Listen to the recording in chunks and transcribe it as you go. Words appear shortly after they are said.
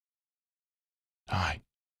Hi,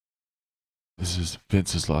 this is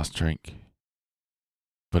Vince's last drink,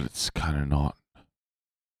 but it's kind of not.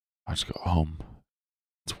 I just got home.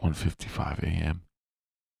 It's 1:55 a.m.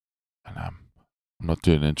 and I'm not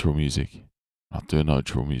doing intro music, not doing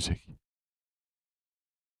outro music.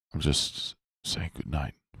 I'm just saying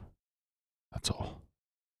goodnight. That's all.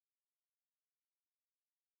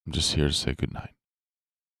 I'm just here to say goodnight.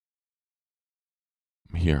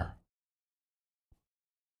 I'm here.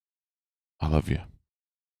 I love you.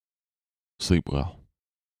 Sleep well.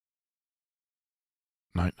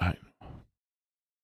 Night, night.